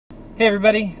Hey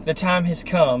everybody, the time has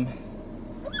come.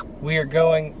 We are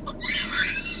going...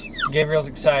 Gabriel's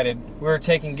excited. We're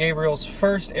taking Gabriel's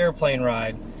first airplane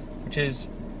ride, which is,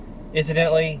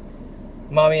 incidentally,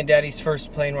 Mommy and Daddy's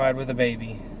first plane ride with a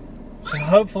baby. So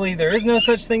hopefully there is no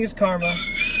such thing as karma,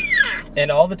 and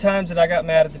all the times that I got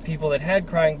mad at the people that had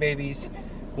crying babies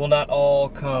will not all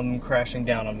come crashing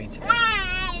down on me today.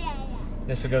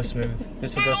 This will go smooth.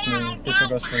 This will go smooth. This will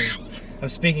go smooth. I'm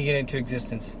speaking it into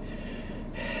existence.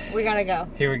 We gotta go.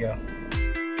 Here we go.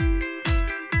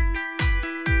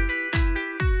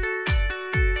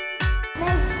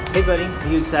 Hey buddy, are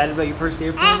you excited about your first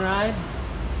airplane ride?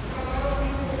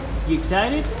 You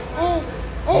excited?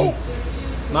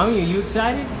 Mommy, are you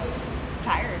excited?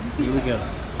 Tired. Here we go.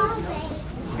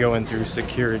 Going through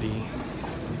security.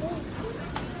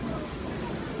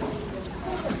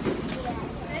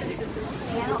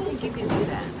 I don't think you can do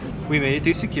that. We made it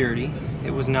through security. It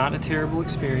was not a terrible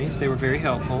experience. They were very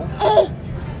helpful.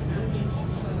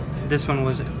 This one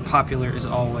was popular as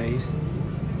always.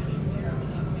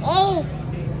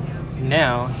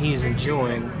 Now he's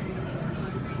enjoying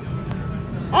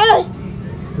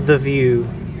the view.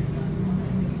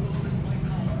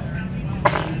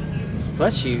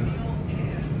 Bless you.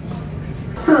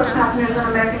 For passengers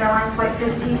on American Airlines Flight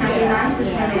 1599 to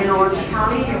San Diego, Orange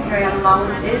County, your carry-on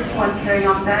allowance is one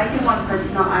carry-on bag and one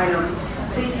personal item.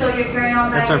 Please store your carry-on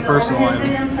bag That's our personal item.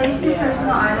 and place your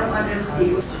personal item under the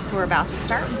seat. So we're about to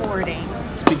start boarding.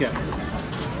 Speak up.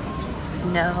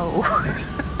 No.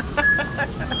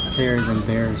 Sarah's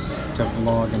embarrassed to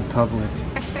vlog in public.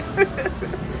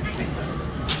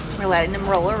 We're letting him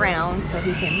roll around so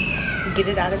he can get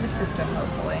it out of the system,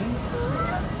 hopefully.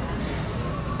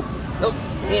 Oh,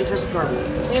 he didn't touch the carpet.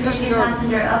 He didn't touch the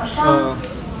Passenger carpet. upshot.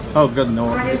 Oh, good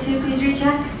lord. Order 2, please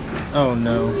recheck. Oh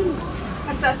no.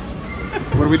 That's us.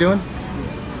 What are we doing?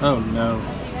 Oh no.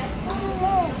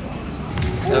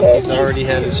 Oh, he's already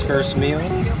had his first meal.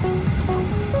 Little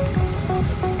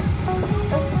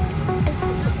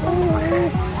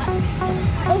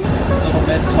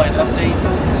mid-flight update.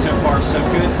 So far, so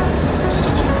good. Just a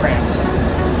little cramped.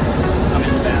 I'm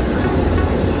in the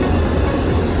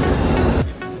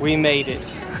bathroom. We made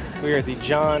it. We are at the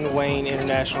John Wayne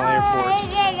International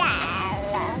Airport.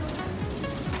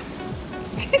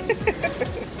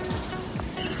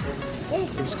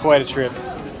 It was quite a trip.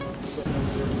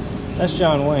 That's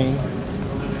John Wayne.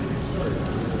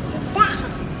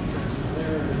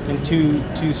 And two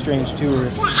strange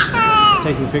tourists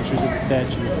taking pictures of the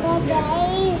statue.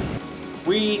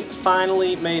 We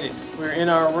finally made it. We're in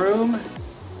our room.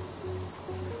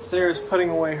 Sarah's putting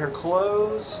away her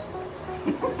clothes.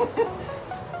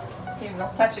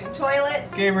 Gabriel's touching toilet.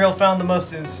 Gabriel found the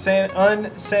most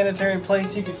unsanitary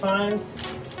place he could find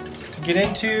to get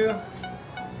into.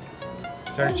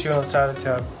 Started chewing on the side of the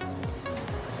tub.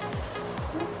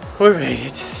 We made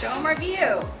it. Show him our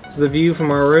view. This is the view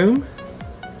from our room.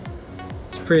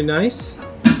 It's pretty nice.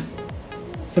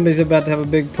 Somebody's about to have a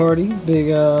big party, big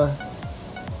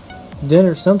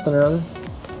dinner, something or other.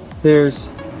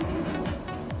 There's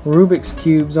Rubik's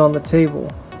cubes on the table.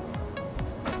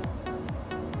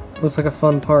 Looks like a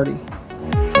fun party.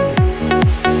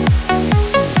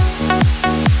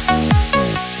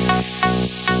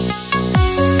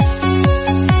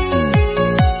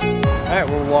 Alright,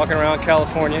 we're walking around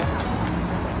California.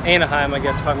 Anaheim, I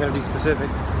guess, if I'm going to be specific.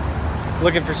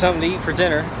 Looking for something to eat for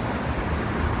dinner.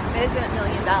 It isn't $1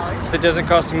 million. That doesn't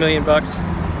cost $1 million bucks.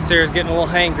 Sarah's getting a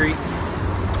little hangry.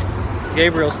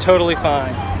 Gabriel's totally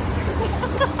fine.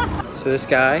 So this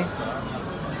guy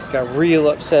got real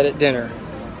upset at dinner.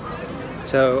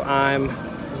 So I'm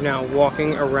now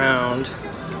walking around.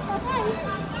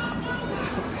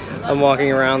 I'm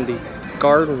walking around the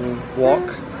garden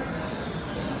walk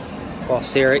while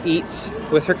Sarah eats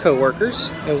with her coworkers,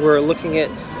 and we're looking at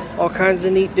all kinds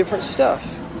of neat different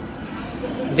stuff.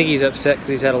 I think he's upset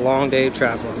because he's had a long day of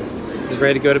traveling. He's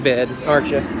ready to go to bed, aren't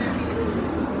you?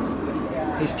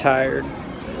 He's tired.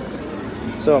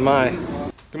 So am I.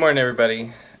 Good morning,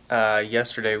 everybody.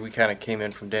 Yesterday we kind of came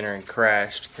in from dinner and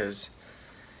crashed because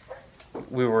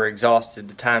we were exhausted.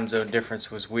 The time zone difference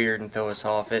was weird and threw us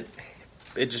off. It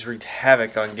just wreaked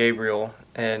havoc on Gabriel,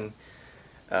 and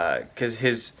because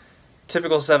his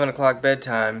typical 7 o'clock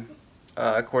bedtime,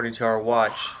 according to our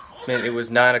watch, meant it was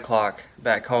 9 o'clock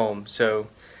back home. So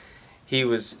he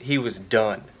was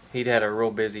done. He'd had a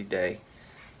real busy day,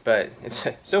 but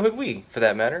so had we, for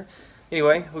that matter.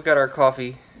 Anyway, we got our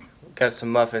coffee, got some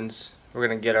muffins. We're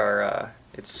gonna get our.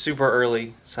 It's super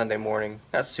early Sunday morning.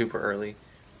 Not super early.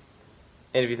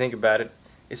 And if you think about it,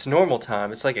 it's normal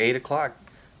time. It's like 8 o'clock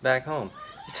back home.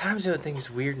 The time zone thing is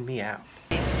weirding me out.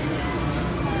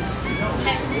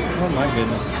 Oh my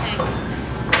goodness.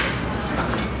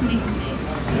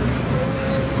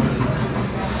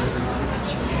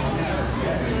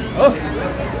 Oh!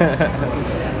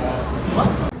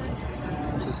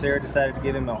 So Sarah decided to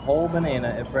give him a whole banana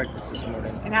at breakfast this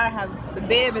morning. And I have the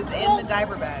bib is in the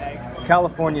diaper bag.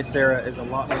 California Sarah is a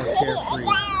lot more carefree.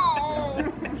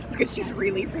 It's because she's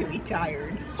really, really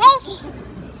tired.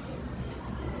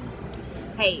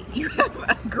 Hey, you have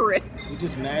a grip. You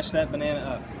just mash that banana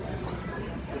up.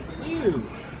 Ew.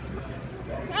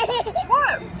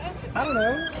 What? I don't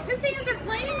know. His hands are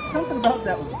clean. Something about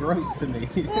that was gross to me.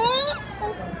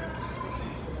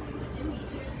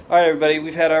 Alright everybody,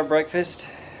 we've had our breakfast.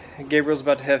 Gabriel's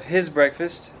about to have his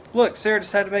breakfast. Look, Sarah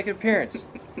decided to make an appearance.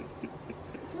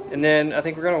 And then I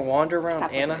think we're going to wander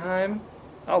around Anaheim.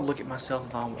 I'll look at myself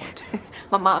if I want to.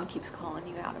 My mom keeps calling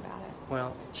you out about it.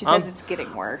 Well, she says it's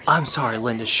getting worse. I'm sorry,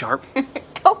 Linda Sharp.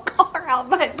 Don't call her out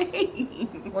by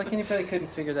name. Like anybody couldn't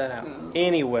figure that out.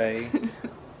 Anyway,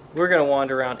 we're going to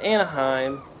wander around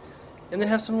Anaheim and then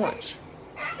have some lunch.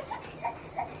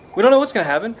 We don't know what's going to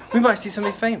happen. We might see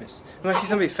somebody famous. We might see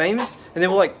somebody famous and then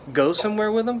we'll like go somewhere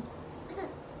with them.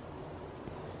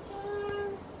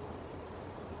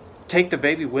 Take the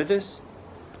baby with us.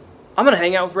 I'm going to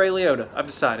hang out with Ray Liotta. I've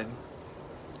decided.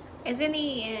 Isn't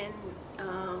he in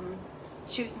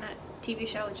shooting that TV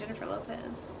show with Jennifer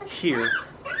Lopez? Here.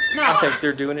 No. I think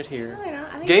they're doing it here. No, they don't.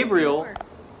 I think Gabriel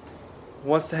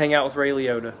wants to hang out with Ray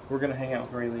Liotta. We're going to hang out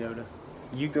with Ray Liotta.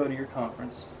 You go to your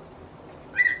conference.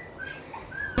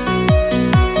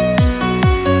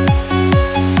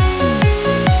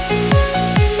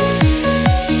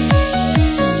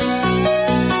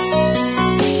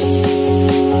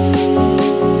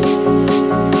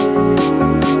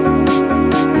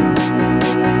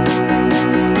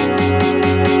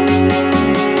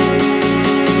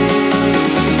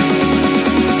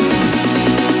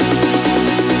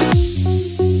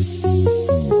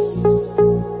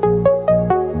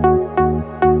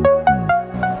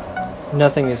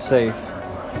 Nothing is safe.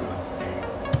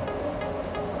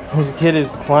 His kid is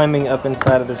climbing up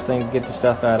inside of this thing to get the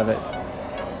stuff out of it.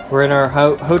 We're in our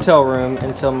hotel room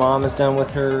until Mom is done with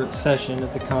her session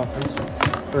at the conference.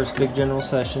 First big general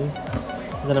session.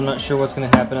 Then I'm not sure what's going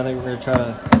to happen. I think we're going to try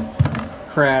to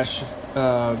crash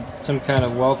some kind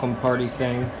of welcome party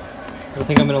thing. I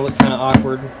think I'm going to look kind of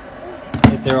awkward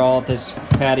if they're all at this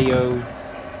patio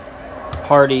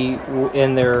party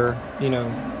in their, you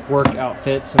know, work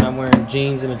outfits, and I'm wearing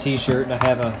jeans and a t-shirt, and I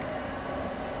have a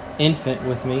infant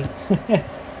with me.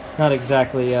 Not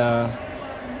exactly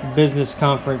business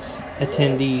conference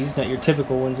attendees, not your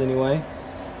typical ones anyway.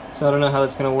 So I don't know how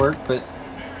that's going to work, but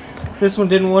this one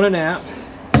didn't want a nap,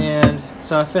 and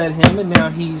so I fed him, and now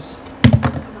he's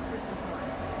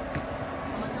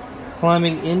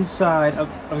climbing inside.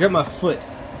 I've got my foot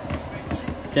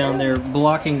down there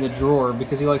blocking the drawer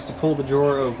because he likes to pull the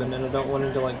drawer open, and I don't want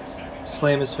him to like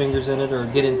slam his fingers in it or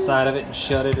get inside of it and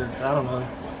shut it, or I don't know.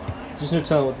 There's no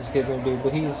telling what this kid's gonna do,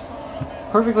 but he's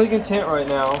perfectly content right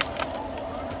now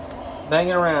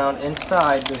banging around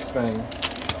inside this thing.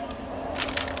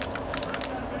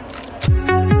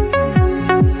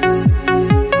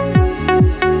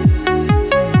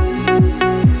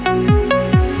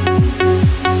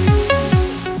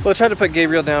 Well, I tried to put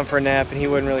Gabriel down for a nap and he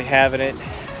wasn't really having it,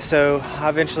 so I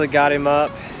eventually got him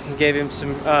up and gave him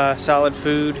some solid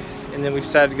food. And then we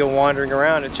decided to go wandering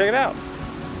around and check it out.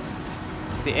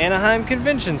 It's the Anaheim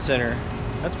Convention Center.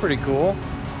 That's pretty cool.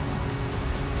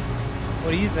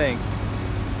 What do you think?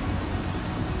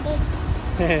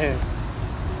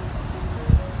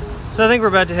 So I think we're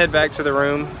about to head back to the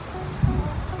room.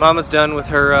 Mama's done with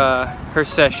her her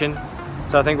session.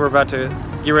 So I think we're about to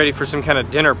get ready for some kind of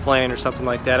dinner plan or something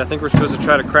like that. I think we're supposed to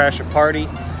try to crash a party.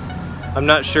 I'm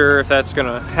not sure if that's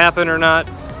gonna happen or not.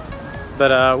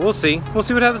 But we'll see. We'll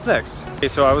see what happens next. Okay,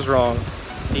 so I was wrong.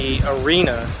 The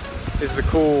arena is the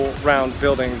cool round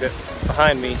building that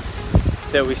behind me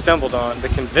that we stumbled on. The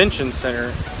convention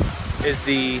center is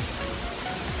the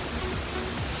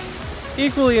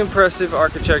equally impressive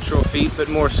architectural feat, but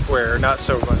more square, not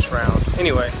so much round.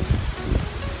 Anyway,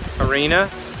 arena,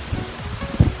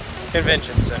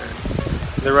 convention center.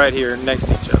 They're right here next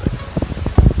to each other.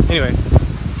 Anyway,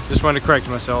 just wanted to correct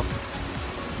myself.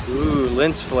 Ooh,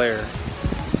 lens flare.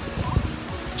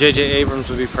 J.J. Abrams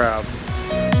would be proud.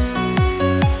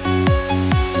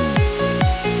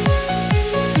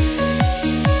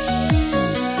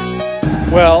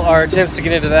 Well, our attempts to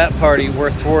get into that party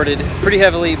were thwarted pretty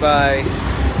heavily by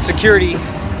security,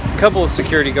 a couple of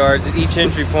security guards at each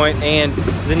entry point, and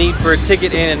the need for a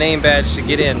ticket and a name badge to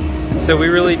get in. So we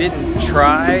really didn't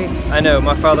try. I know,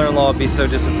 my father-in-law would be so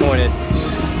disappointed.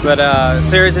 But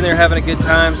Sarah's in there having a good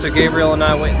time, so Gabriel and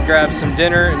I went and grabbed some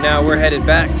dinner, and now we're headed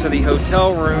back to the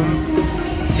hotel room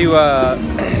to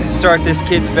start this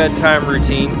kid's bedtime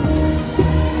routine.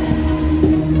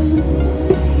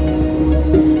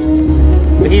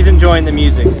 But he's enjoying the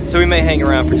music, so we may hang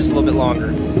around for just a little bit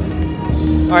longer.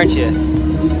 Aren't you?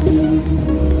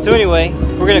 So anyway,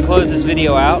 we're gonna close this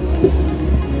video out.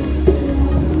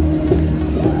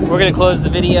 We're gonna close the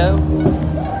video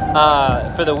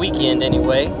for the weekend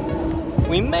anyway.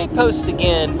 We may post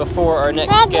again before our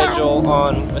next scheduled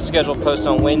post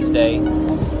on Wednesday,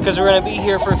 because we're gonna be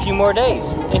here for a few more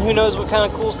days, and who knows what kind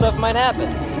of cool stuff might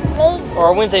happen. Or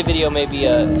our Wednesday video may be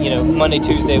Monday,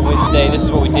 Tuesday, Wednesday. This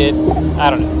is what we did. I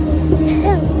don't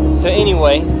know. So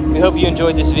anyway, we hope you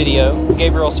enjoyed this video.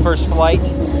 Gabriel's first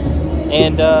flight,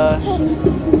 and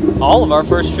all of our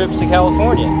first trips to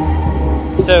California.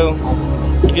 So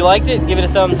if you liked it, give it a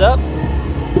thumbs up.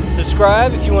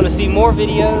 Subscribe if you want to see more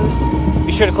videos.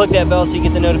 Be sure to click that bell so you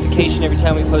get the notification every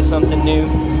time we post something new.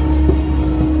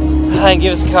 And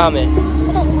give us a comment.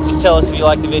 Just tell us if you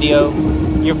like the video,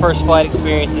 your first flight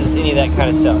experiences, any of that kind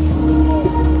of stuff.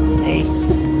 Hey.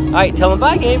 Alright, tell them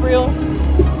bye, Gabriel.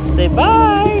 Say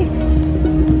bye.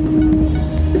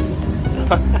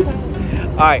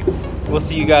 Alright, we'll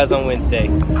see you guys on Wednesday.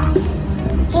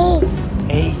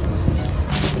 Hey.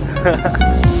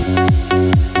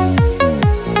 Hey.